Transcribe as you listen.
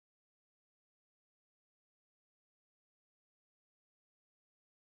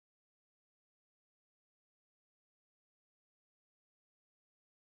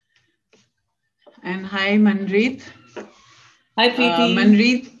And hi, Manreet. Hi,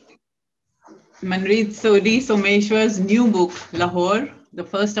 Preeti. Manreet, Sodhi Someshwar's new book, Lahore, the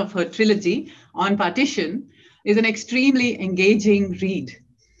first of her trilogy on partition, is an extremely engaging read,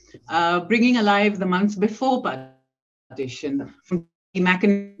 bringing alive the months before partition, from the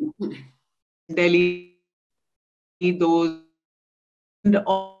machinations of Delhi, those and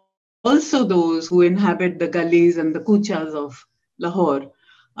also those who inhabit the gullies and the kuchas of Lahore.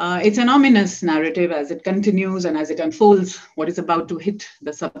 It's an ominous narrative as it continues and as it unfolds what is about to hit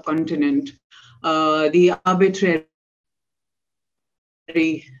the subcontinent. The arbitrary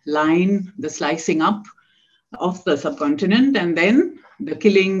line, the slicing up of the subcontinent, and then the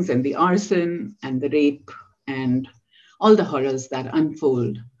killings and the arson and the rape and all the horrors that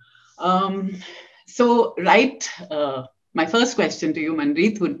unfold. So, my first question to you,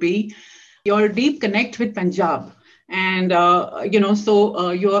 Manreet, would be your deep connect with Punjab. And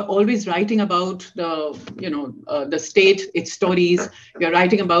you're always writing about the state, its stories. You're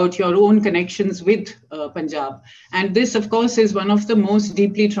writing about your own connections with Punjab, and this, of course, is one of the most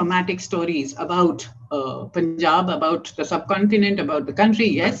deeply traumatic stories about Punjab, about the subcontinent, about the country.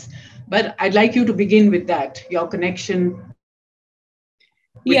 Yes, but I'd like you to begin with that, your connection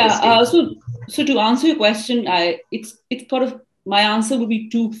with the state. Yeah. So to answer your question, it's sort of my answer would be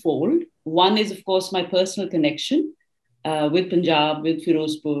twofold. One is, of course, my personal connection with Punjab, with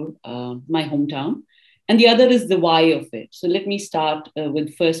Firozpur, my hometown, and the other is the why of it. So let me start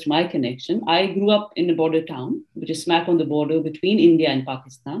with first my connection. I grew up in a border town, which is smack on the border between India and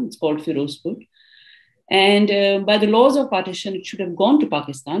Pakistan. It's called Firozpur. And by the laws of partition, it should have gone to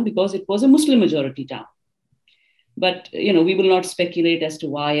Pakistan because it was a Muslim majority town. But we will not speculate as to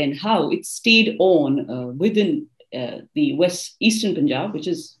why and how. It stayed on within the eastern Punjab, which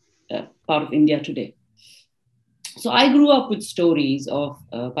is part of India today. So I grew up with stories of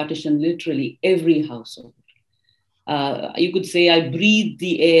partition, literally every household. You could say I breathed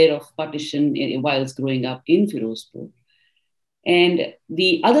the air of partition whilst growing up in Firozpur. And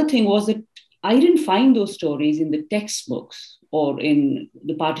the other thing was that I didn't find those stories in the textbooks or in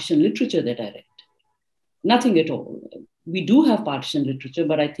the partition literature that I read. Nothing at all. We do have partition literature,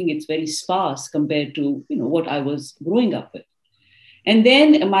 but I think it's very sparse compared to what I was growing up with. And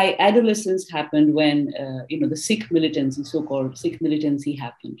then my adolescence happened when the Sikh militancy, so-called Sikh militancy,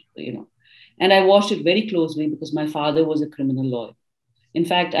 happened. And I watched it very closely because my father was a criminal lawyer. In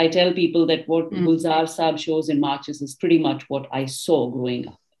fact, I tell people that what Gulzar Saab shows in marches is pretty much what I saw growing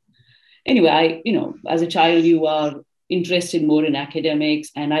up. Anyway, as a child, you are interested more in academics,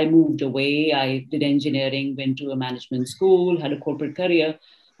 and I moved away. I did engineering, went to a management school, had a corporate career,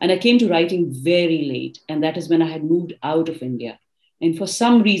 and I came to writing very late. And that is when I had moved out of India. And for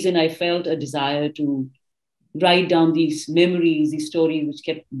some reason, I felt a desire to write down these memories, these stories which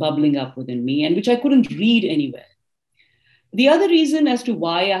kept bubbling up within me and which I couldn't read anywhere. The other reason as to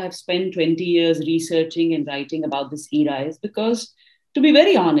why I have spent 20 years researching and writing about this era is because, to be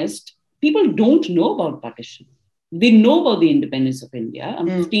very honest, people don't know about partition. They know about the independence of India.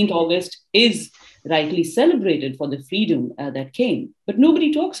 15th August is rightly celebrated for the freedom that came, but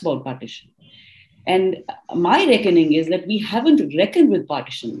nobody talks about partition. And my reckoning is that we haven't reckoned with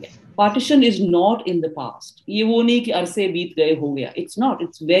partition yet. Partition is not in the past. It's not.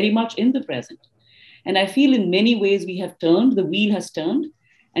 It's very much in the present. And I feel in many ways we have turned, the wheel has turned.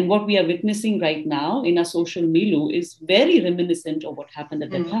 And what we are witnessing right now in our social milieu is very reminiscent of what happened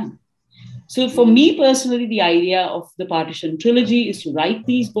at that time. So for me personally, the idea of the partition trilogy is to write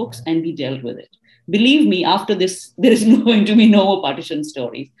these books and be dealt with it. Believe me, after this, there is going to be no more partition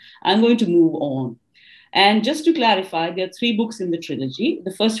stories. I'm going to move on. And just to clarify, there are 3 books in the trilogy.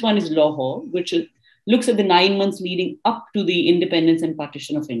 The first one is Lahore, which looks at the 9 months leading up to the independence and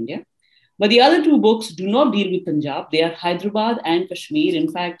partition of India. But the other 2 books do not deal with Punjab. They are Hyderabad and Kashmir.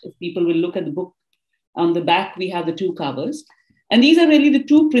 In fact, if people will look at the book, on the back, we have the 2 covers. And these are really the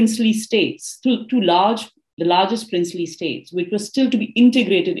 2 princely states, the largest princely states, which were still to be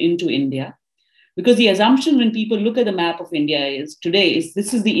integrated into India. Because the assumption when people look at the map of India today is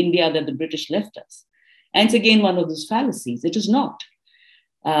this is the India that the British left us. And it's again one of those fallacies. It is not.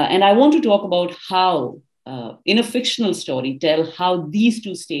 And I want to talk about how, in a fictional story, tell how these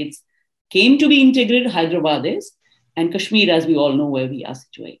 2 states came to be integrated, Hyderabad is, and Kashmir, as we all know, where we are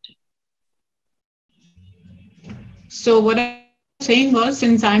situated. So what I was saying was,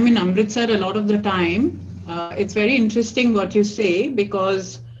 since I'm in Amritsar a lot of the time, it's very interesting what you say,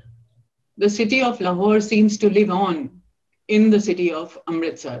 because the city of Lahore seems to live on in the city of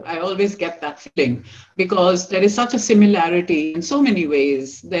Amritsar. I always get that feeling because there is such a similarity in so many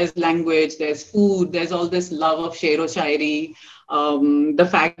ways. There's language, there's food, there's all this love of shero shairi, the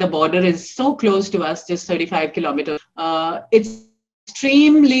fact the border is so close to us, just 35 kilometers. It's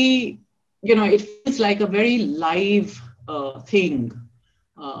extremely, it feels like a very live thing.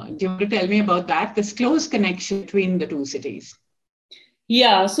 Do you want to tell me about that? This close connection between the two cities.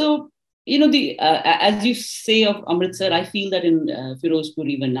 Yeah, so the as you say of Amritsar, I feel that in Firozpur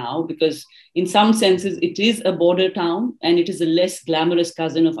even now, because in some senses it is a border town and it is a less glamorous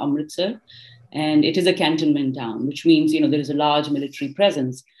cousin of Amritsar, and it is a cantonment town, which means there is a large military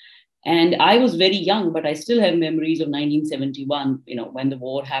presence. And I was very young, but I still have memories of 1971, when the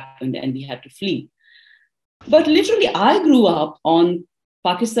war happened and we had to flee. But literally, I grew up on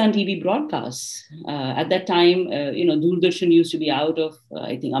Pakistan TV broadcasts. At that time, Doordarshan used to be out of,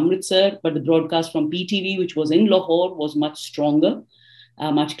 I think, Amritsar, but the broadcast from PTV, which was in Lahore, was much stronger,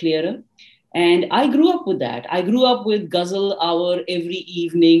 much clearer. And I grew up with that. I grew up with Ghazal hour every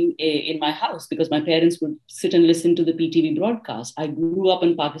evening in my house because my parents would sit and listen to the PTV broadcast. I grew up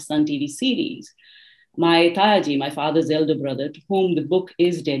in Pakistan TV series. My Tayaji, my father's elder brother, to whom the book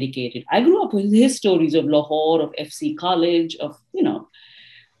is dedicated, I grew up with his stories of Lahore, of FC College, of,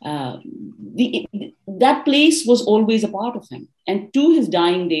 that place was always a part of him. And to his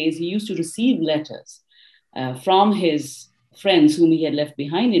dying days, he used to receive letters from his friends whom he had left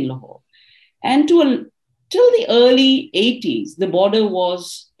behind in Lahore. And till the early 80s, the border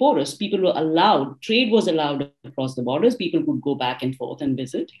was porous. People were allowed, trade was allowed across the borders. People could go back and forth and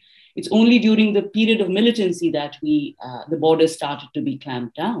visit. It's only during the period of militancy that the borders started to be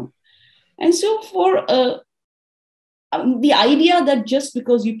clamped down. And so the idea that just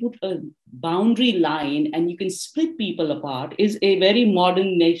because you put a boundary line and you can split people apart is a very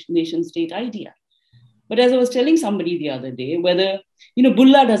modern nation state idea. But as I was telling somebody the other day, whether,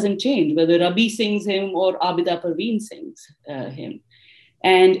 Bulla doesn't change, whether Rabi sings him or Abida Parveen sings him.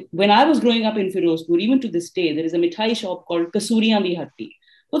 And when I was growing up in Firozpur, even to this day, there is a mithai shop called Kasuriyan Di Hatti.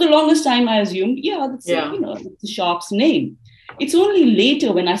 For the longest time, I assumed, that's the shop's name. It's only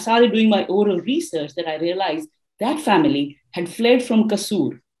later when I started doing my oral research that I realized that family had fled from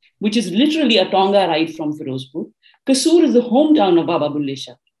Kasur, which is literally a Tonga ride from Firozpur. Kasur is the hometown of Baba Bulle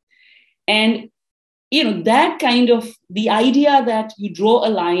Shah. And that kind of the idea that you draw a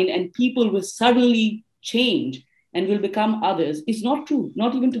line and people will suddenly change and will become others is not true,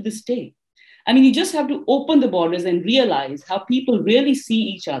 not even to this day. I mean, you just have to open the borders and realize how people really see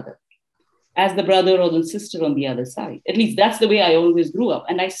each other as the brother or the sister on the other side. At least that's the way I always grew up.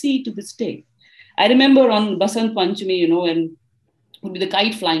 And I see it to this day. I remember on Basant Panchami, and would be the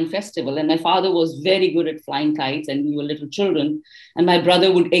kite flying festival. And my father was very good at flying kites and we were little children. And my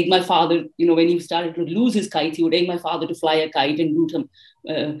brother would egg my father, when he started to lose his kites, he would egg my father to fly a kite and do some,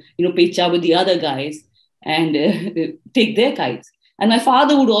 pecha with the other guys and take their kites. And my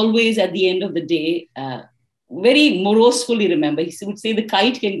father would always, at the end of the day, very morosefully remember, he would say, the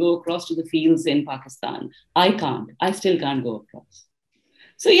kite can go across to the fields in Pakistan. I can't. I still can't go across.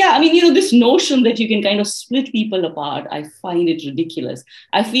 So, yeah, I mean, this notion that you can kind of split people apart, I find it ridiculous.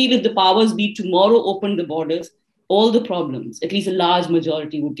 I feel if the powers be tomorrow opened the borders, all the problems, at least a large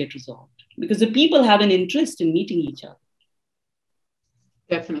majority, would get resolved because the people have an interest in meeting each other.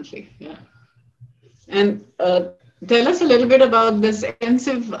 Definitely, yeah. And tell us a little bit about this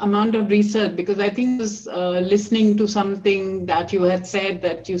extensive amount of research, because I think I was listening to something that you had said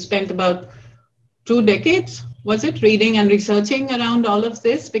that you spent about 2 decades, was it, reading and researching around all of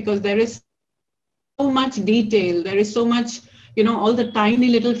this? Because there is so much detail, there is so much, all the tiny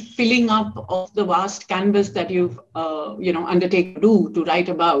little filling up of the vast canvas that you've, undertaken to write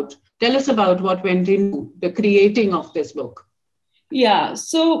about. Tell us about what went into the creating of this book. Yeah,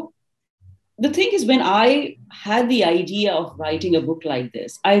 so the thing is, when I had the idea of writing a book like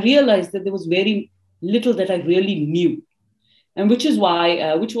this, I realized that there was very little that I really knew. And which is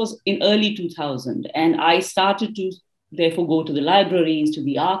why, which was in early 2000. And I started to therefore go to the libraries, to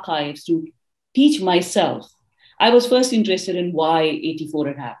the archives, to teach myself. I was first interested in why 84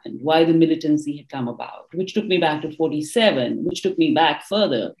 had happened, why the militancy had come about, which took me back to 47, which took me back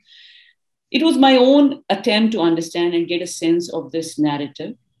further. It was my own attempt to understand and get a sense of this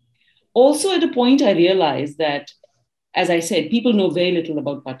narrative. Also, at a point, I realized that, as I said, people know very little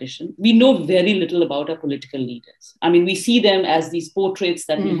about partition. We know very little about our political leaders. I mean, we see them as these portraits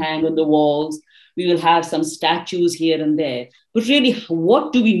that we hang on the walls. We will have some statues here and there. But really,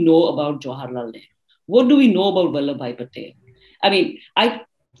 what do we know about Jawaharlal Nehru? What do we know about Vallabhbhai Patel? I mean,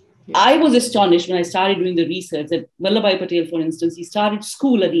 I was astonished when I started doing the research that Vallabhbhai Patel, for instance, he started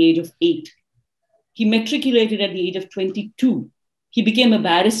school at the age of 8. He matriculated at the age of 22. He became a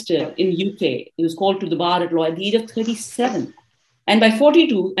barrister in UK. He was called to the bar at law at the age of 37. And by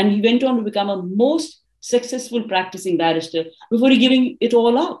 42, and he went on to become a most successful practicing barrister before he giving it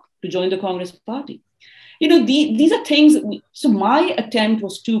all up to join the Congress party. These are things. So my attempt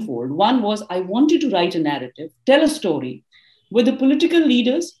was twofold. One was I wanted to write a narrative, tell a story where the political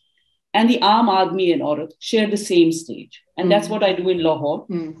leaders and the Aam Aadmi and Aurat share the same stage. And that's what I do in Lahore,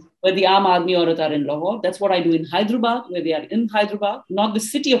 where the Aam Aadmi Aurat are in Lahore. That's what I do in Hyderabad, where they are in Hyderabad, not the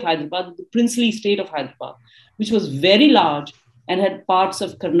city of Hyderabad, but the princely state of Hyderabad, which was very large and had parts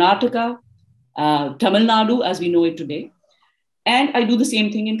of Karnataka, Tamil Nadu, as we know it today. And I do the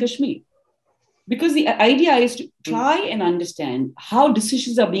same thing in Kashmir. Because the idea is to try and understand how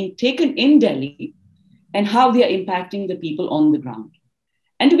decisions are being taken in Delhi and how they are impacting the people on the ground.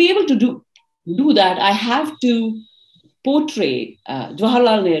 And to be able to do that, I have to portray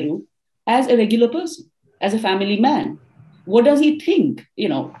Jawaharlal Nehru as a regular person, as a family man. What does he think?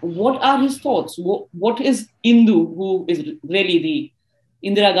 What are his thoughts? What is Indu, who is really the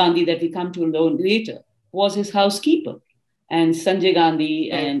Indira Gandhi that we come to learn later, was his housekeeper. And Sanjay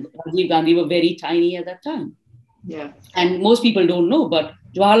Gandhi and Rajiv Gandhi were very tiny at that time. Yeah. And most people don't know, but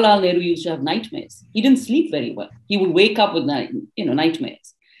Jawaharlal Nehru used to have nightmares. He didn't sleep very well. He would wake up with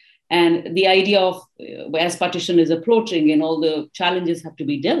nightmares. And the idea of as partition is approaching and all the challenges have to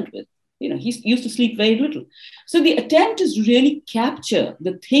be dealt with, he used to sleep very little. So the attempt is to really capture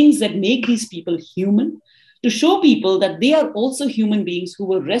the things that make these people human, to show people that they are also human beings who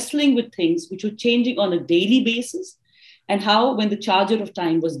were wrestling with things which were changing on a daily basis. And how, when the charger of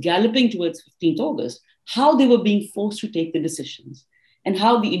time was galloping towards 15th August, how they were being forced to take the decisions and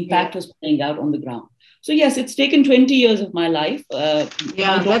how the impact was playing out on the ground. So yes, it's taken 20 years of my life.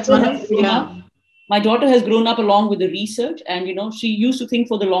 That's wonderful. My daughter has grown up along with the research, and she used to think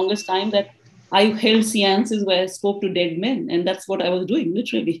for the longest time that I held seances where I spoke to dead men, and that's what I was doing,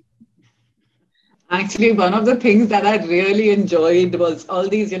 literally. Actually, one of the things that I really enjoyed was all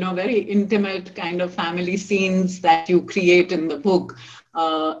these, very intimate kind of family scenes that you create in the book.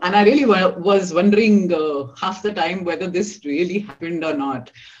 And I really was wondering half the time whether this really happened or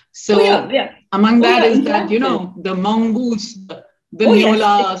not. So among that is that, the mongoose, the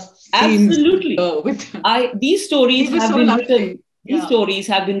Neola scenes. Absolutely. These stories have been written. These stories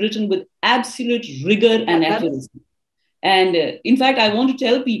have been written with absolute rigor and accuracy. And in fact, I want to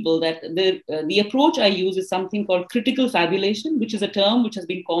tell people that the approach I use is something called critical fabulation, which is a term which has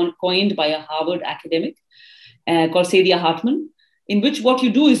been coined by a Harvard academic called Saidiya Hartman, in which what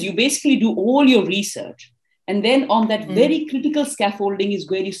you do is you basically do all your research. And then on that very critical scaffolding is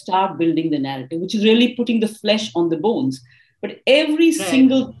where you start building the narrative, which is really putting the flesh on the bones. But every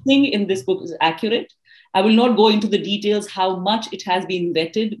single thing in this book is accurate. I will not go into the details how much it has been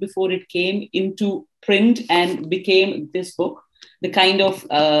vetted before it came into print and became this book, the kind of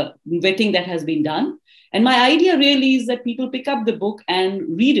vetting that has been done. And my idea really is that people pick up the book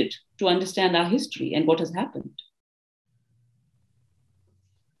and read it to understand our history and what has happened.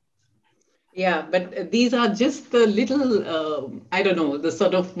 Yeah, but these are just the little, the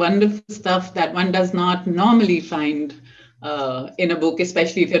sort of wonderful stuff that one does not normally find in a book,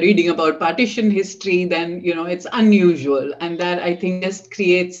 especially if you're reading about partition history, then, it's unusual. And that, I think, just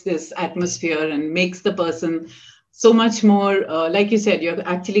creates this atmosphere and makes the person so much more, like you said, you're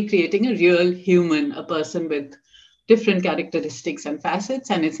actually creating a real human, a person with different characteristics and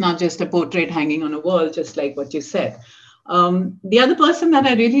facets. And it's not just a portrait hanging on a wall, just like what you said. The other person that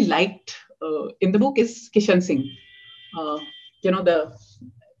I really liked in the book is Kishan Singh.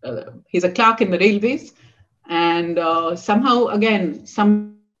 He's a clerk in the railways. And somehow, again,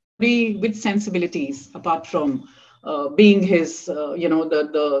 somebody with sensibilities, apart from being his,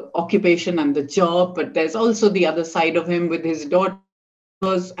 the occupation and the job. But there's also the other side of him with his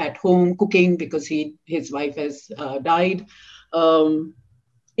daughters at home cooking because his wife has died.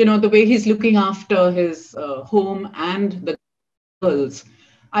 The way he's looking after his home and the girls.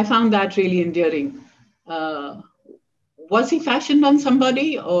 I found that really endearing. Was he fashioned on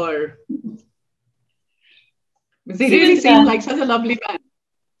somebody, or... He really seemed like such a lovely man.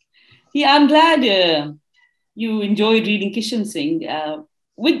 Yeah, I'm glad you enjoyed reading Kishan Singh.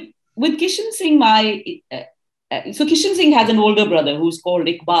 With Kishan Singh, so Kishan Singh has an older brother who's called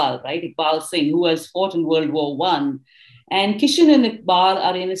Iqbal, right? Iqbal Singh, who has fought in World War I. And Kishan and Iqbal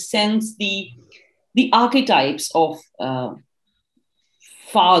are, in a sense, the archetypes of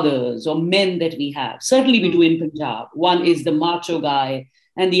fathers or men that we have. Certainly we do in Punjab. One is the macho guy,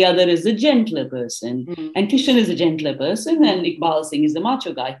 and the other is the gentler person. And Kishan is a gentler person, and Iqbal Singh is the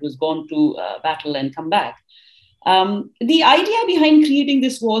macho guy who's gone to battle and come back. The idea behind creating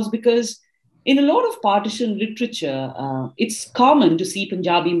this was because in a lot of partition literature, it's common to see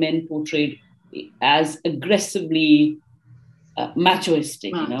Punjabi men portrayed as aggressively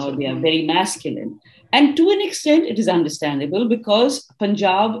machoistic. They are very masculine. And to an extent, it is understandable because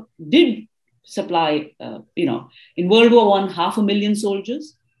Punjab did supply, in World War I, 500,000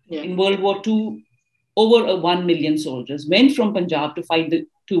 soldiers. Yeah. In World War II, over 1 million soldiers went from Punjab to fight the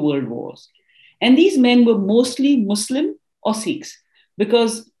two world wars. And these men were mostly Muslim or Sikhs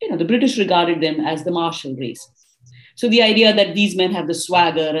because the British regarded them as the martial race. So the idea that these men have the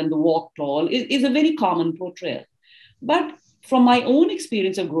swagger and the walk tall is a very common portrayal. But from my own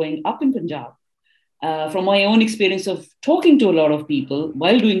experience of growing up in Punjab, from my own experience of talking to a lot of people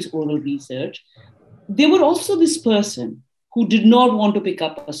while doing oral research, there were also this person who did not want to pick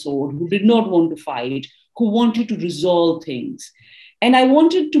up a sword, who did not want to fight, who wanted to resolve things. And I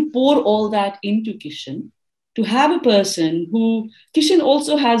wanted to pour all that into Kishan, to have a person who, Kishan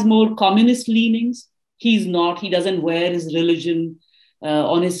also has more communist leanings. He doesn't wear his religion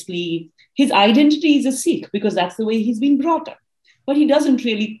on his sleeve. His identity is a Sikh because that's the way he's been brought up. But he doesn't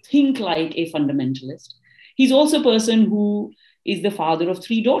really think like a fundamentalist. He's also a person who is the father of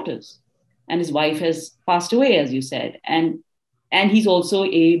 3 daughters, and his wife has passed away, as you said. And he's also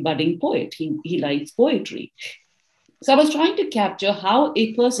a budding poet. He likes poetry. So I was trying to capture how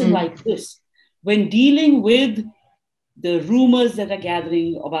a person like this, when dealing with the rumors that are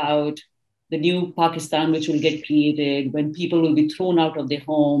gathering about the new Pakistan, which will get created, when people will be thrown out of their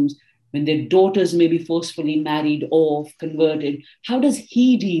homes, when their daughters may be forcefully married off, converted, how does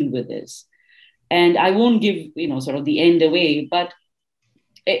he deal with this? And I won't give, sort of the end away, but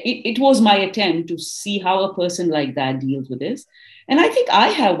it was my attempt to see how a person like that deals with this. And I think I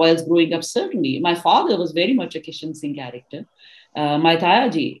have, whilst growing up, certainly. My father was very much a Kishan Singh character. My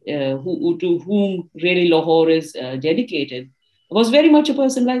Tayaji, to whom really Lahore is dedicated, was very much a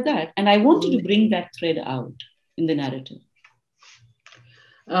person like that. And I wanted to bring that thread out in the narrative.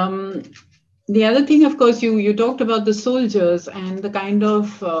 The other thing, of course, you talked about the soldiers and the kind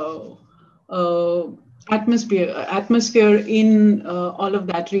of atmosphere in all of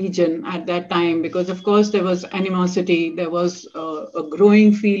that region at that time, because of course there was animosity, there was a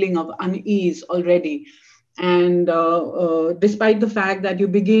growing feeling of unease already. And despite the fact that you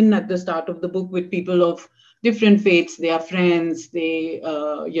begin at the start of the book with people of different faiths, they are friends, they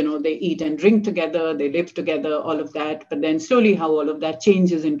they eat and drink together, they live together, all of that, but then slowly how all of that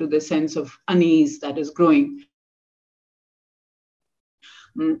changes into the sense of unease that is growing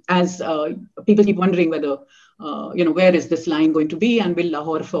as people keep wondering whether where is this line going to be, and will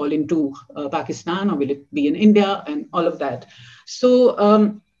Lahore fall into Pakistan, or will it be in India, and all of that.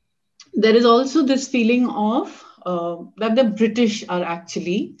 So there is also this feeling of that the British are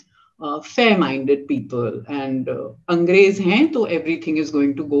actually fair-minded people, and Angrez hain, so everything is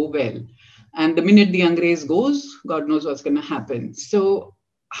going to go well. And the minute the Angrez goes, God knows what's going to happen. So,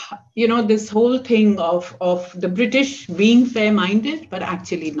 this whole thing of the British being fair-minded, but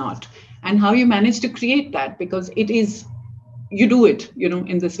actually not. And how you manage to create that, because it is, you do it,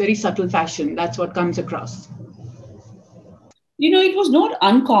 in this very subtle fashion. That's what comes across. It was not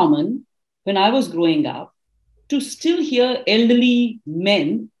uncommon when I was growing up to still hear elderly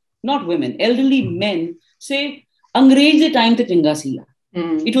men, not women, elderly men say, Angrez the time te changa siya.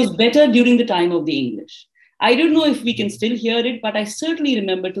 It was better during the time of the English. I don't know if we can still hear it, but I certainly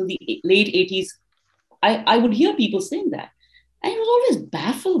remember till the late 80s, I would hear people saying that. And it would always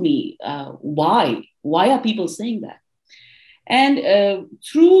baffle me. Why? Why are people saying that? And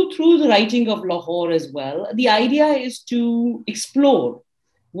through the writing of Lahore as well, the idea is to explore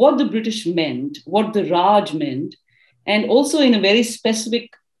what the British meant, what the Raj meant, and also in a very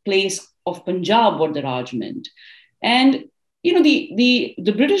specific place of Punjab, what the Raj meant. And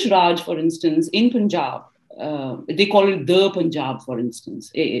the British Raj, for instance, in Punjab, they call it the Punjab, for instance.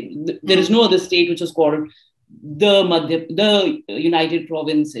 There is no other state which is called the United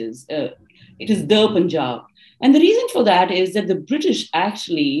Provinces. It is the Punjab. And the reason for that is that the British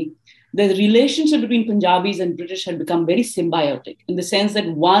actually, the relationship between Punjabis and British had become very symbiotic, in the sense that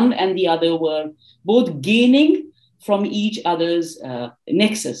one and the other were both gaining from each other's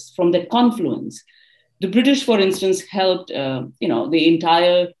nexus, from that confluence. The British, for instance, helped the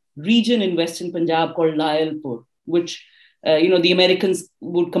entire region in Western Punjab called Layalpur, which the Americans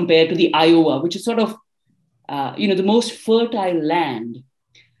would compare to the Iowa, which is sort of the most fertile land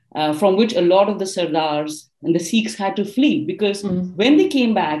from which a lot of the Sardars and the Sikhs had to flee, because when they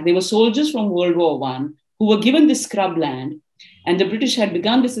came back, they were soldiers from World War I who were given this scrub land, and the British had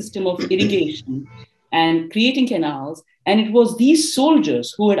begun the system of irrigation and creating canals. And it was these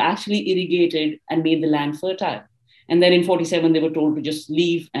soldiers who had actually irrigated and made the land fertile. And then in 47, they were told to just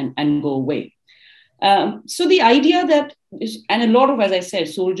leave and go away. So the idea that, and a lot of, as I said,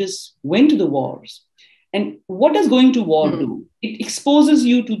 soldiers went to the wars. And what does going to war do? It exposes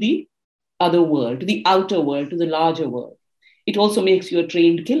you to the other world, to the outer world, to the larger world. It also makes you a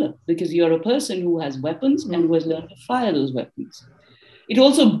trained killer because you're a person who has weapons and who has learned to fire those weapons. It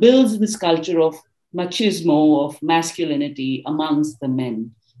also builds this culture of machismo, of masculinity amongst the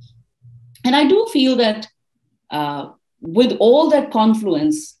men. And I do feel that with all that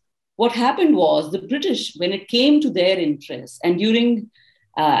confluence, what happened was the British, when it came to their interests, and during,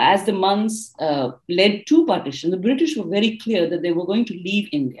 as the months led to partition, the British were very clear that they were going to leave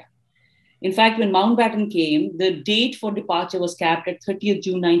India. In fact, when Mountbatten came, the date for departure was capped at 30th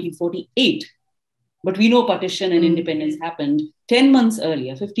June 1948. But we know partition and independence happened 10 months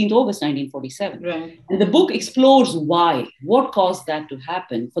earlier, 15th August 1947. Right. And the book explores why, what caused that to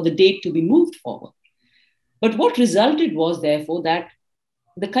happen, for the date to be moved forward. But what resulted was, therefore, that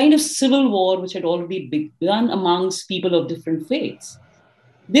the kind of civil war which had already begun amongst people of different faiths,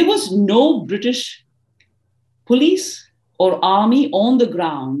 there was no British police or army on the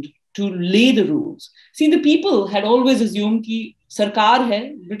ground to lay the rules. See, the people had always assumed that Sarkar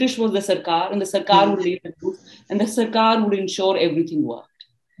hai, British was the Sarkar, and the Sarkar would lay the rules, and the Sarkar would ensure everything worked.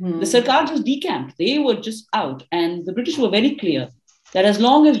 The Sarkar just decamped. They were just out. And the British were very clear that as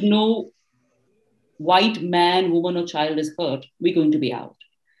long as no white man, woman, or child is hurt, we're going to be out.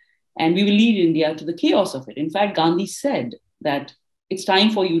 And we will lead India to the chaos of it. In fact, Gandhi said that it's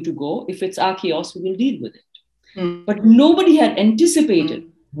time for you to go. If it's our chaos, we will deal with it. But nobody had anticipated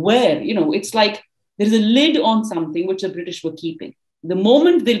where, it's like there's a lid on something which the British were keeping. The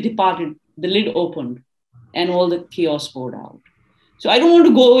moment they departed, the lid opened and all the chaos poured out. So I don't want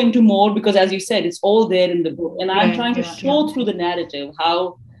to go into more because, as you said, it's all there in the book. And I'm trying to show through the narrative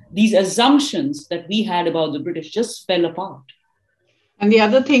how these assumptions that we had about the British just fell apart. And the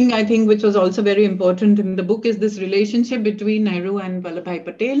other thing I think which was also very important in the book is this relationship between Nehru and Vallabhbhai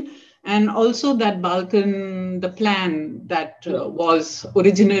Patel, and also that Balkan, the plan that was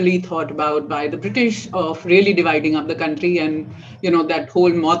originally thought about by the British of really dividing up the country, and that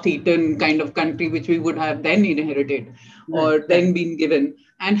whole moth-eaten kind of country which we would have then inherited or then been given,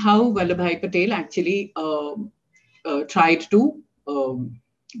 and how Vallabhbhai Patel actually tried to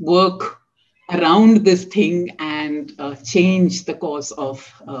work around this thing and change the course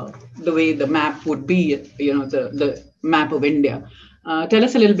of the way the map would be, the map of India. Tell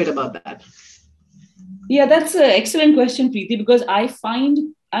us a little bit about that. Yeah, that's an excellent question, Preeti, because I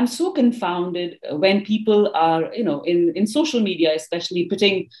find I'm so confounded when people are, in social media, especially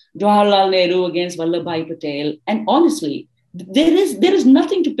putting Jawaharlal Nehru against Vallabhbhai Patel. And honestly, there is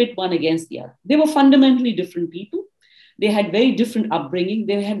nothing to pit one against the other. They were fundamentally different people. They had very different upbringing.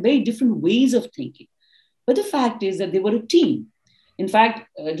 They had very different ways of thinking. But the fact is that they were a team. In fact,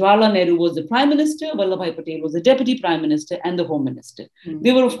 Jawaharlal Nehru was the prime minister, Vallabhbhai Patel was the deputy prime minister and the home minister.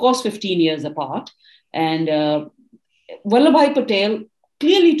 They were, of course, 15 years apart. And Vallabhbhai Patel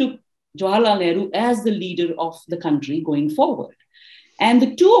clearly took Jawaharlal Nehru as the leader of the country going forward. And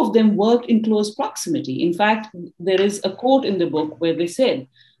the two of them worked in close proximity. In fact, there is a quote in the book where they said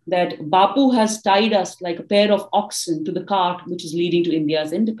that Bapu has tied us like a pair of oxen to the cart which is leading to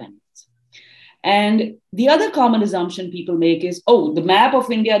India's independence. And the other common assumption people make is, the map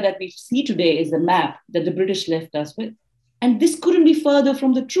of India that we see today is the map that the British left us with. And this couldn't be further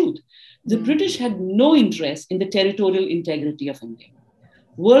from the truth. The British had no interest in the territorial integrity of India.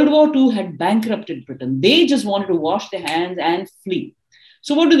 World War II had bankrupted Britain. They just wanted to wash their hands and flee.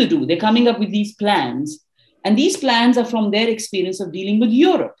 So what do? They're coming up with these plans. And these plans are from their experience of dealing with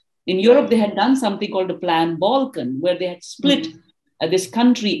Europe. In Europe, they had done something called the Plan Balkan, where they had split this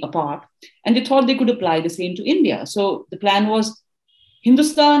country apart, and they thought they could apply the same to India. So the plan was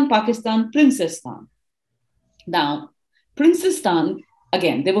Hindustan, Pakistan, Princesstan. Now, Princesstan,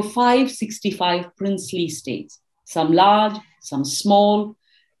 again, there were 565 princely states, some large, some small,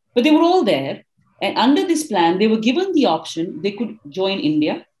 but they were all there. And under this plan, they were given the option, they could join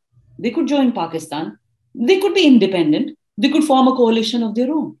India, they could join Pakistan, they could be independent, they could form a coalition of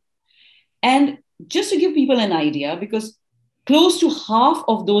their own. And just to give people an idea, because close to half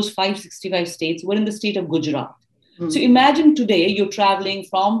of those 565 states were in the state of Gujarat. So imagine today you're traveling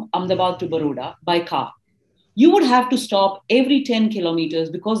from Ahmedabad to Baroda by car. You would have to stop every 10 kilometers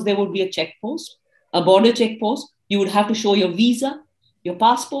because there would be a checkpost, a border checkpost. You would have to show your visa, your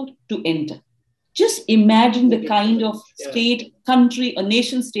passport to enter. Just imagine the kind of state, country, a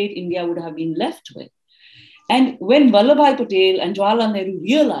nation state India would have been left with. And when Vallabhbhai Patel and Jawaharlal Nehru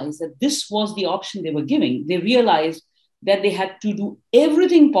realized that this was the option they were giving, they realized that they had to do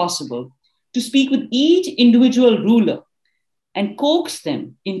everything possible to speak with each individual ruler and coax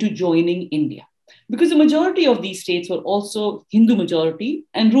them into joining India. Because the majority of these states were also Hindu majority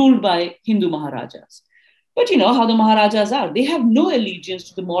and ruled by Hindu Maharajas. But you know how the Maharajas are. They have no allegiance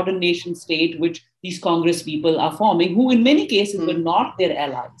to the modern nation state, which these Congress people are forming, who in many cases were not their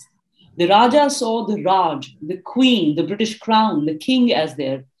allies. The Raja saw the Raj, the Queen, the British Crown, the King as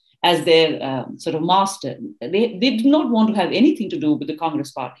their sort of master. They did not want to have anything to do with the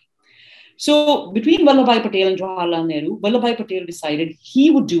Congress party. So between Vallabhbhai Patel and Jawaharlal Nehru, Vallabhbhai Patel decided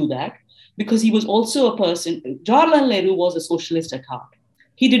he would do that because he was also a person. Jawaharlal Nehru was a socialist at heart.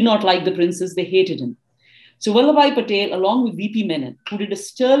 He did not like the princes, they hated him. So Vallabhbhai Patel, along with VP Menon, who did a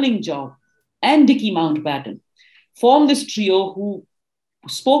sterling job, and Dickie Mountbatten, formed this trio who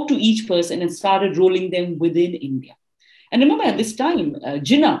spoke to each person and started rolling them within India. And remember, at this time,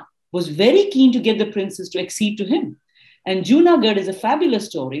 Jinnah was very keen to get the princes to accede to him. And Junagadh is a fabulous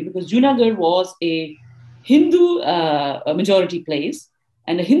story because Junagadh was a Hindu majority place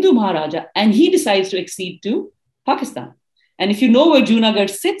and a Hindu Maharaja, and he decides to accede to Pakistan. And if you know where Junagadh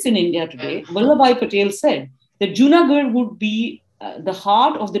sits in India today, Vallabhbhai Patel said that Junagadh would be the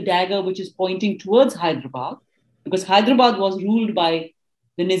heart of the dagger which is pointing towards Hyderabad, because Hyderabad was ruled by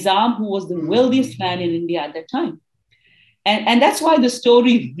the Nizam, who was the wealthiest man in India at that time. And that's why the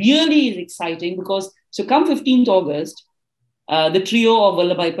story really is exciting, because so come 15th August, the trio of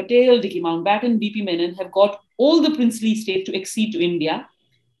Vallabhbhai Patel, Dickie Mountbatten, BP Menon have got all the princely states to accede to India,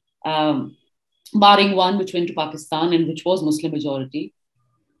 barring one which went to Pakistan and which was Muslim majority.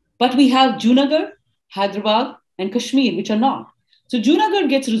 But we have Junagadh, Hyderabad, and Kashmir, which are not. So Junagadh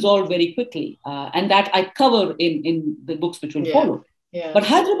gets resolved very quickly, and that I cover in the books which will follow. Yeah. But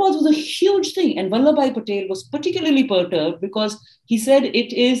Hyderabad was a huge thing, and Vallabhbhai Patel was particularly perturbed because he said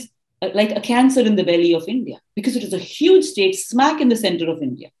it is like a cancer in the belly of India, because it is a huge state smack in the center of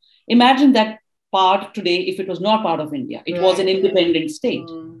India. Imagine that part today if it was not part of India. It was an independent state.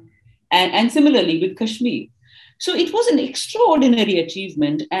 And similarly with Kashmir. So it was an extraordinary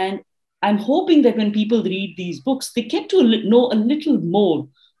achievement. And I'm hoping that when people read these books, they get to know a little more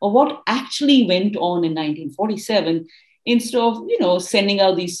of what actually went on in 1947, instead of, sending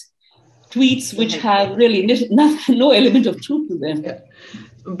out these tweets which have really no element of truth to them. Yeah.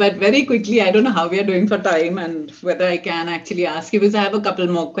 But very quickly, I don't know how we are doing for time and whether I can actually ask you, because I have a couple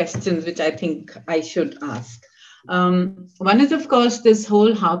more questions which I think I should ask. One is, of course, this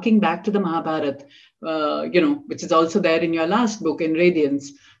whole harking back to the Mahabharata, which is also there in your last book, in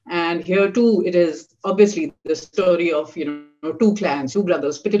Radiance. And here too, it is obviously the story of, two clans, two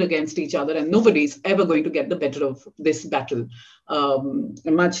brothers pitted against each other, and nobody's ever going to get the better of this battle.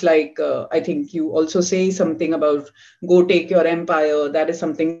 Much like, I think you also say something about go take your empire. That is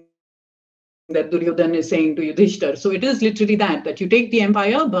something that Duryodhan is saying to Yudhishthir. So it is literally that you take the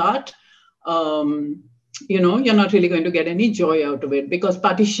empire, but you're not really going to get any joy out of it, because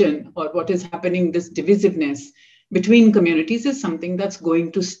partition, or what is happening, this divisiveness between communities, is something that's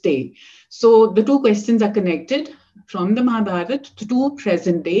going to stay. So the two questions are connected, from the Mahabharata to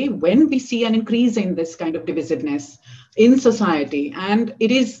present day, when we see an increase in this kind of divisiveness in society. And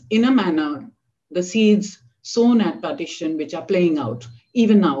it is, in a manner, the seeds sown at partition which are playing out.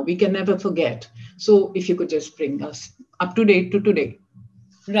 Even now, we can never forget. So if you could just bring us up to date to today.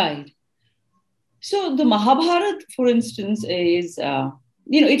 Right. So the Mahabharata, for instance, is,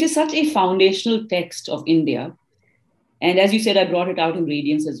 it is such a foundational text of India. And as you said, I brought it out in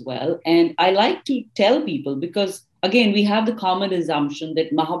Radiance as well. And I like to tell people, because again, we have the common assumption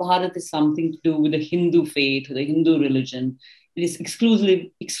that Mahabharata is something to do with the Hindu faith, the Hindu religion. It is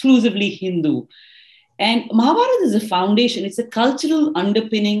exclusively Hindu. And Mahabharata is a foundation. It's a cultural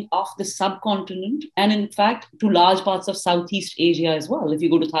underpinning of the subcontinent, and in fact, to large parts of Southeast Asia as well. If you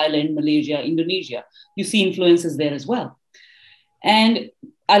go to Thailand, Malaysia, Indonesia, you see influences there as well. And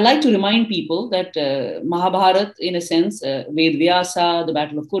I like to remind people that Mahabharata, in a sense, Ved Vyasa, the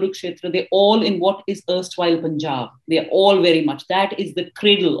Battle of Kurukshetra, they're all in what is erstwhile Punjab. They're all very much, that is the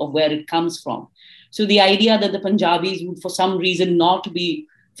cradle of where it comes from. So the idea that the Punjabis would, for some reason, not be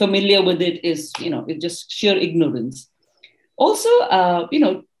familiar with it is, it's just sheer ignorance. Also,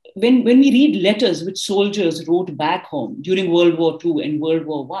 when we read letters which soldiers wrote back home during World War II and World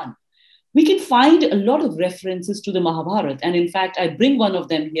War I, we can find a lot of references to the Mahabharata. And in fact, I bring one of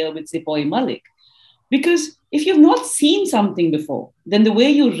them here with Sepoy Malik, because if you've not seen something before, then the way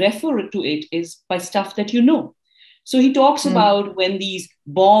you refer to it is by stuff that you know. So he talks about when these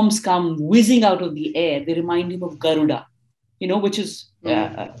bombs come whizzing out of the air, they remind him of Garuda, which is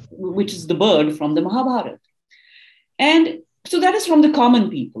the bird from the Mahabharata. And so that is from the common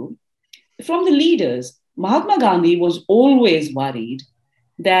people. From the leaders, Mahatma Gandhi was always worried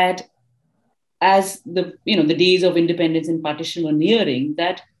that as the days of independence and partition were nearing,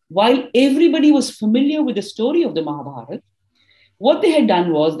 that while everybody was familiar with the story of the Mahabharata, what they had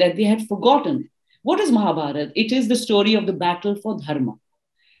done was that they had forgotten What is Mahabharata? It is the story of the battle for dharma.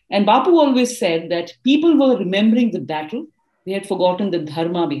 And Bapu always said that people were remembering the battle, they had forgotten the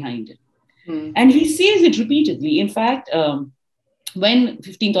dharma behind it. And he says it repeatedly. In fact, when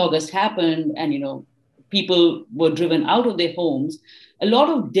 15th August happened and, people were driven out of their homes, a lot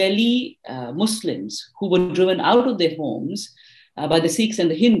of Delhi Muslims who were driven out of their homes by the Sikhs and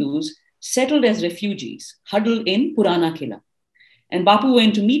the Hindus settled as refugees, huddled in Purana Killa. And Bapu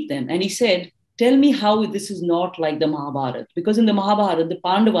went to meet them and he said, tell me how this is not like the Mahabharata. Because in the Mahabharata, the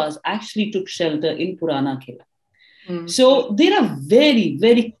Pandavas actually took shelter in Purana Killa. So there are very,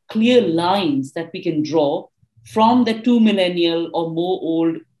 very clear lines that we can draw from the 2 millennial or more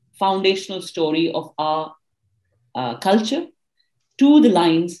old foundational story of our culture to the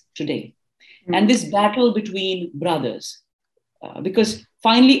lines today. And this battle between brothers, because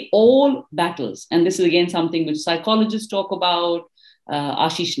finally all battles, and this is again something which psychologists talk about,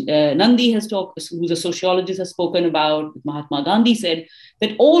 Ashish Nandi has talked, who's a sociologist, has spoken about. Mahatma Gandhi said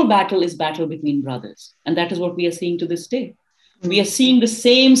that all battle is battle between brothers. And that is what we are seeing to this day. We are seeing the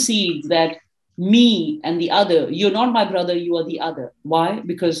same seeds that me and the other, you're not my brother, you are the other. Why?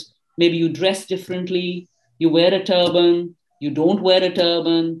 Because maybe you dress differently, you wear a turban, you don't wear a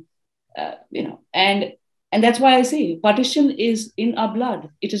turban, and that's why I say partition is in our blood.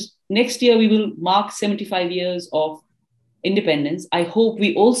 It is next year we will mark 75 years of independence. I hope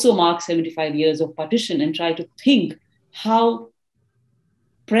we also mark 75 years of partition and try to think how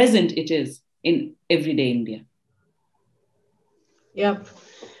present it is in everyday India. Yep.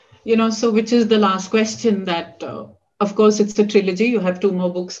 So which is the last question that, of course, it's a trilogy. You have 2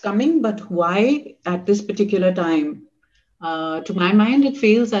 more books coming, but why at this particular time? To my mind, it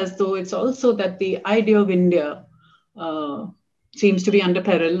feels as though it's also that the idea of India seems to be under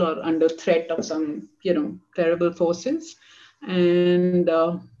peril or under threat of some, terrible forces. And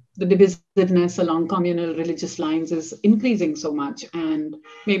the divisiveness along communal religious lines is increasing so much. And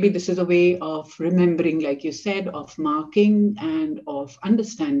maybe this is a way of remembering, like you said, of marking and of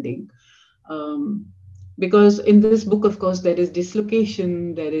understanding. Because in this book, of course, there is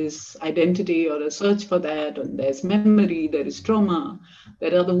dislocation, there is identity or a search for that, and there's memory, there is trauma,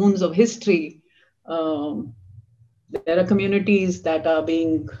 there are the wounds of history. There are communities that are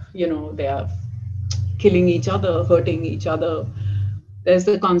being, they are killing each other, hurting each other. There's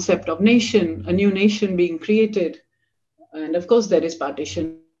the concept of nation, a new nation being created. And of course, there is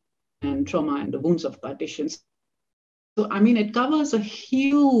partition and trauma and the wounds of partition. So, it covers a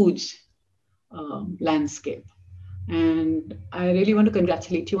huge landscape. And I really want to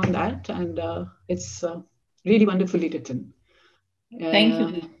congratulate you on that. And it's really wonderfully written. Thank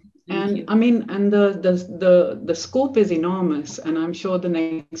you. And the scope is enormous. And I'm sure the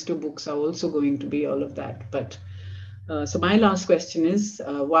next 2 books are also going to be all of that. But so my last question is,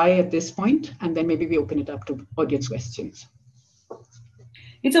 why at this point? And then maybe we open it up to audience questions.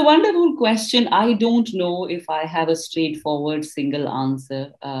 It's a wonderful question. I don't know if I have a straightforward single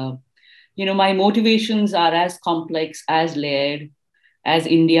answer. My motivations are as complex, as layered as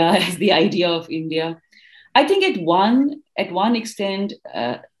India, as the idea of India. I think at one extent,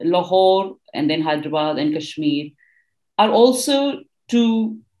 Lahore and then Hyderabad and Kashmir are also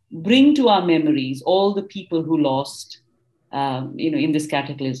to bring to our memories all the people who lost, in this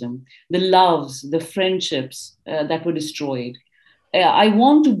cataclysm, the loves, the friendships that were destroyed. I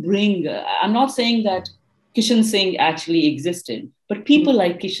want to bring, I'm not saying that Kishan Singh actually existed, but people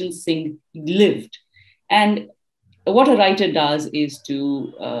like Kishan Singh lived. And what a writer does is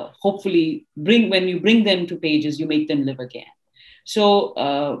to hopefully when you bring them to pages, you make them live again. So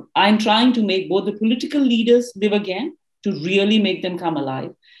I'm trying to make both the political leaders live again, to really make them come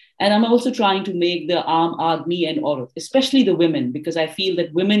alive. And I'm also trying to make the Aam Aadmi and Aurat, especially the women, because I feel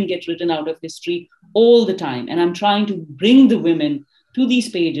that women get written out of history all the time. And I'm trying to bring the women to these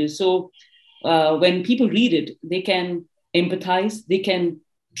pages. So when people read it, they can empathize, they can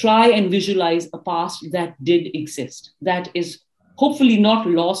try and visualize a past that did exist, that is hopefully not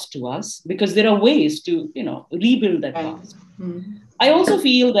lost to us, because there are ways to, rebuild that past. Mm-hmm. I also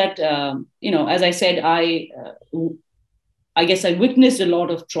feel that, as I said, I guess I witnessed a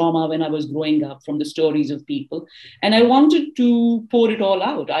lot of trauma when I was growing up from the stories of people. And I wanted to pour it all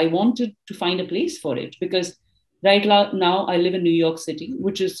out. I wanted to find a place for it, because right now I live in New York City,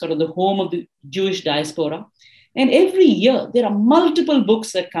 which is sort of the home of the Jewish diaspora. And every year there are multiple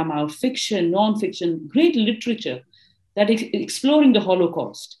books that come out, fiction, non-fiction, great literature that is exploring the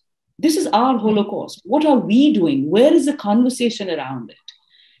Holocaust. This is our Holocaust. What are we doing? Where is the conversation around it?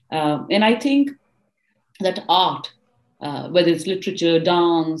 And I think that art, whether it's literature,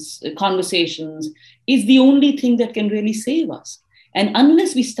 dance, conversations, is the only thing that can really save us. And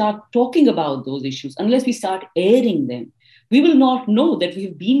unless we start talking about those issues, unless we start airing them, we will not know that we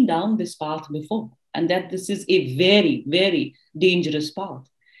have been down this path before and that this is a very, very dangerous path.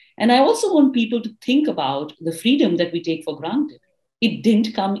 And I also want people to think about the freedom that we take for granted. It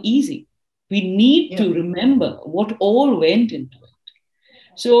didn't come easy. We need to remember what all went into it.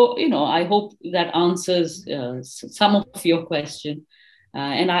 So, I hope that answers some of your question.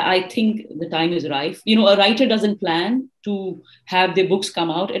 And I think the time is ripe. A writer doesn't plan to have their books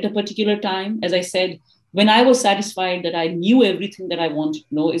come out at a particular time. As I said, when I was satisfied that I knew everything that I wanted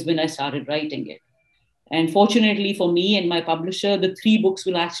to know is when I started writing it. And fortunately for me and my publisher, the 3 books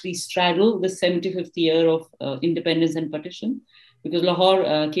will actually straddle the 75th year of independence and partition, because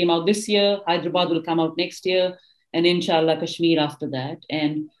Lahore came out this year, Hyderabad will come out next year, and inshallah Kashmir after that.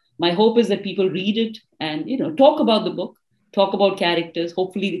 And my hope is that people read it and talk about the book, talk about characters.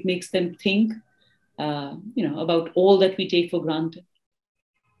 Hopefully it makes them think about all that we take for granted.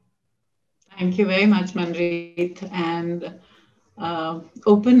 Thank you very much, Manreet. And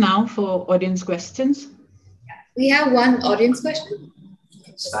open now for audience questions. We have one audience question.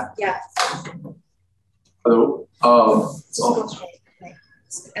 Yeah. Hello.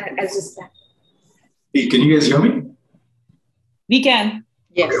 Hey, can you guys hear me? We can.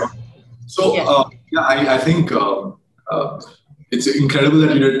 Yes. So, I think it's incredible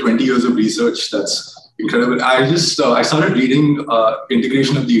that you did 20 years of research. That's incredible. I started reading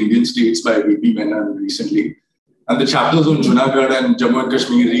Integration of the Indian States by V.P. Menon recently. And the chapters on Junagadh and Jammu and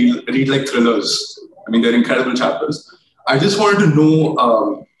Kashmir read like thrillers. I mean, they're incredible chapters. I just wanted to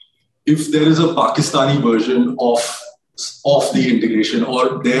know if there is a Pakistani version of the integration,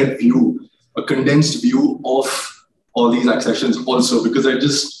 or their view, a condensed view of all these accessions also, because I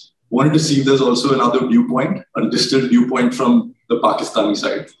just wanted to see if there's also another viewpoint, a distilled viewpoint from the Pakistani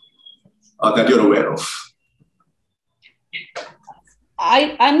side that you're aware of.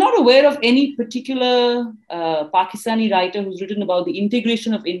 I'm not aware of any particular Pakistani writer who's written about the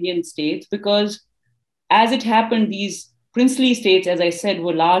integration of Indian states, because as it happened, these princely states, as I said,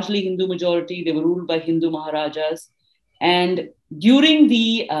 were largely Hindu majority. They were ruled by Hindu Maharajas. And during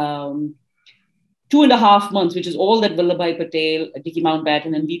the 2.5 months, which is all that Vallabhbhai Patel, Dicky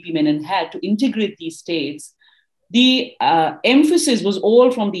Mountbatten, and V.P. Menon had to integrate these states, the emphasis was all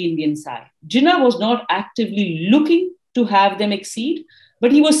from the Indian side. Jinnah was not actively looking to have them accede,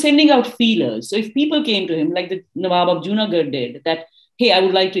 but he was sending out feelers. So if people came to him, like the Nawab of Junagadh did, that, hey, I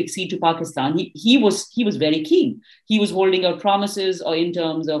would like to accede to Pakistan, he was very keen. He was holding out promises or in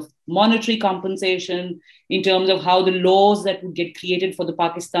terms of monetary compensation, in terms of how the laws that would get created for the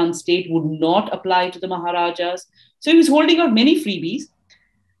Pakistan state would not apply to the Maharajas. So he was holding out many freebies.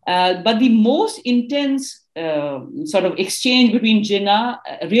 But the most intense sort of exchange between Jinnah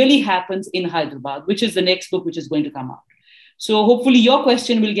really happens in Hyderabad, which is the next book which is going to come out. So hopefully your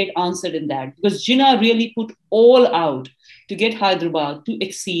question will get answered in that, because Jinnah really put all out to get Hyderabad to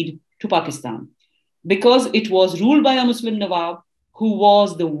accede to Pakistan, because it was ruled by a Muslim Nawab who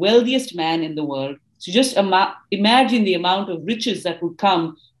was the wealthiest man in the world. So just imagine the amount of riches that would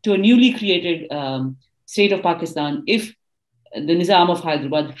come to a newly created state of Pakistan if the Nizam of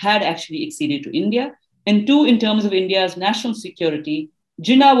Hyderabad had actually acceded to India. And 2, in terms of India's national security,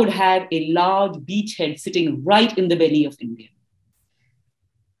 Jinnah would have a large beachhead sitting right in the belly of India.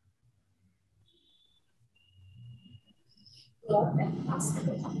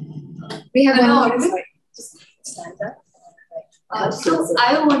 We have one more. So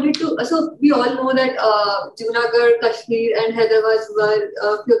I wanted to, so we all know that Junagadh, Kashmir and Hyderabad were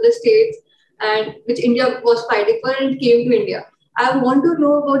a few of the states and which India was fighting for and came to India. I want to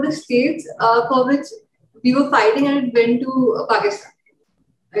know about the states for which we were fighting and it went to Pakistan.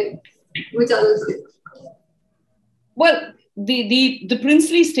 Right? Which are those states? Well, the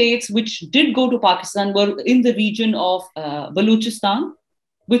princely states which did go to Pakistan were in the region of Baluchistan,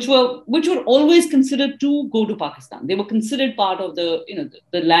 which were always considered to go to Pakistan. They were considered part of the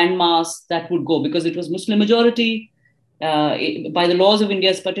landmass that would go, because it was Muslim majority. By the laws of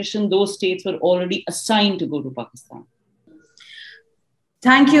India's partition, those states were already assigned to go to Pakistan.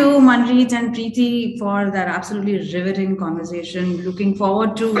 Thank you, Manreet and Preeti, for that absolutely riveting conversation. Looking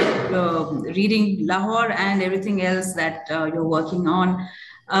forward to reading Lahore and everything else that you're working on.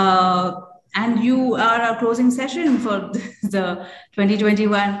 And you are our closing session for the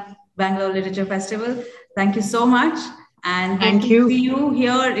 2021 Bangalore Literature Festival. Thank you so much. And thank you. See you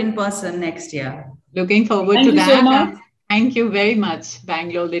here in person next year. Looking forward to that. So thank you very much,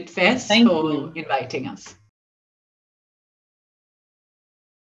 Bangalore Lit Fest, for inviting us.